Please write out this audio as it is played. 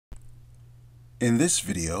In this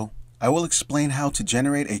video, I will explain how to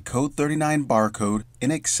generate a Code 39 barcode in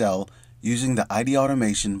Excel using the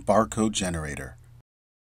IDAutomation barcode generator.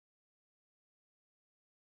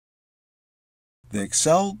 The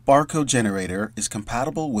Excel barcode generator is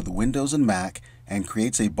compatible with Windows and Mac and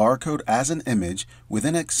creates a barcode as an image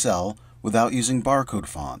within Excel without using barcode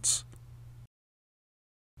fonts.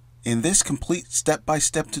 In this complete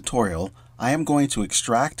step-by-step tutorial, I am going to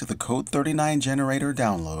extract the Code 39 generator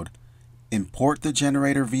download, import the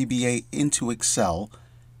generator VBA into Excel,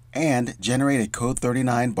 and generate a Code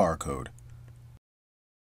 39 barcode.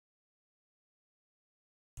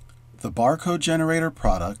 The barcode generator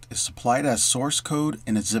product is supplied as source code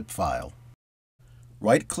in a zip file.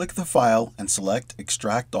 Right-click the file and select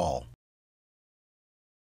Extract All.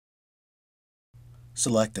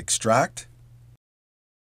 Select Extract.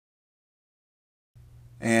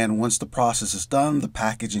 And once the process is done, the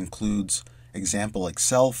package includes example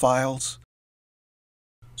Excel files.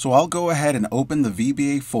 So I'll go ahead and open the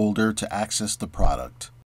VBA folder to access the product.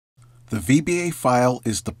 The VBA file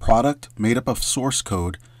is the product made up of source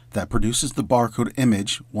code that produces the barcode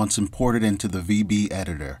image once imported into the VB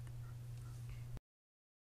editor.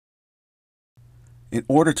 In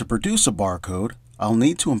order to produce a barcode, I'll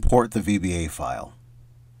need to import the VBA file.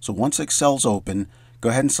 So once Excel's open, go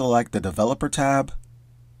ahead and select the Developer tab,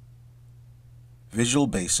 Visual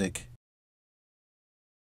Basic.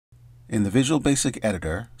 In the Visual Basic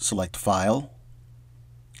editor, select File,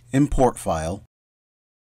 Import File,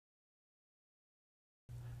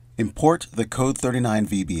 import the Code 39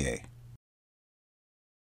 VBA.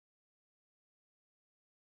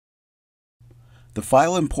 The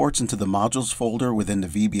file imports into the Modules folder within the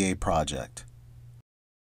VBA project.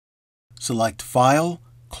 Select File,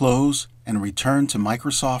 Close, and return to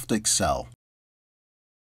Microsoft Excel.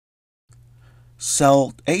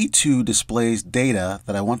 Cell A2 displays data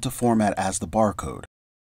that I want to format as the barcode.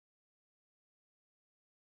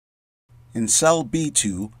 In cell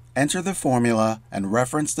B2, enter the formula and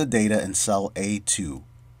reference the data in cell A2.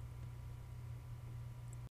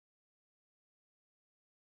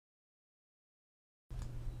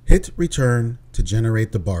 Hit Return to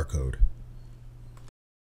generate the barcode.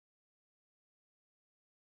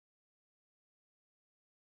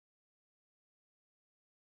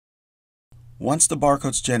 Once the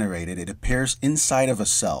barcode's generated, it appears inside of a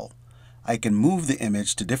cell. I can move the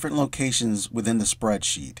image to different locations within the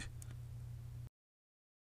spreadsheet.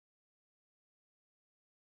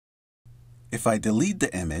 If I delete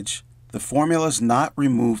the image, the formula is not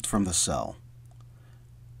removed from the cell.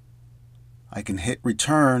 I can hit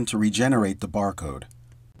Return to regenerate the barcode.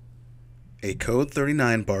 A Code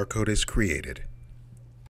 39 barcode is created.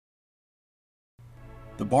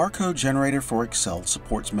 The barcode generator for Excel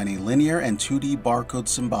supports many linear and 2D barcode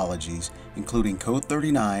symbologies, including Code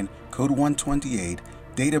 39, Code 128,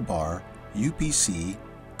 Data Bar, UPC,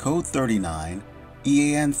 Code 39,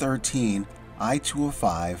 EAN13,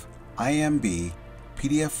 I205, IMB,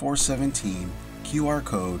 PDF 417, QR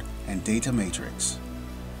code, and Data Matrix.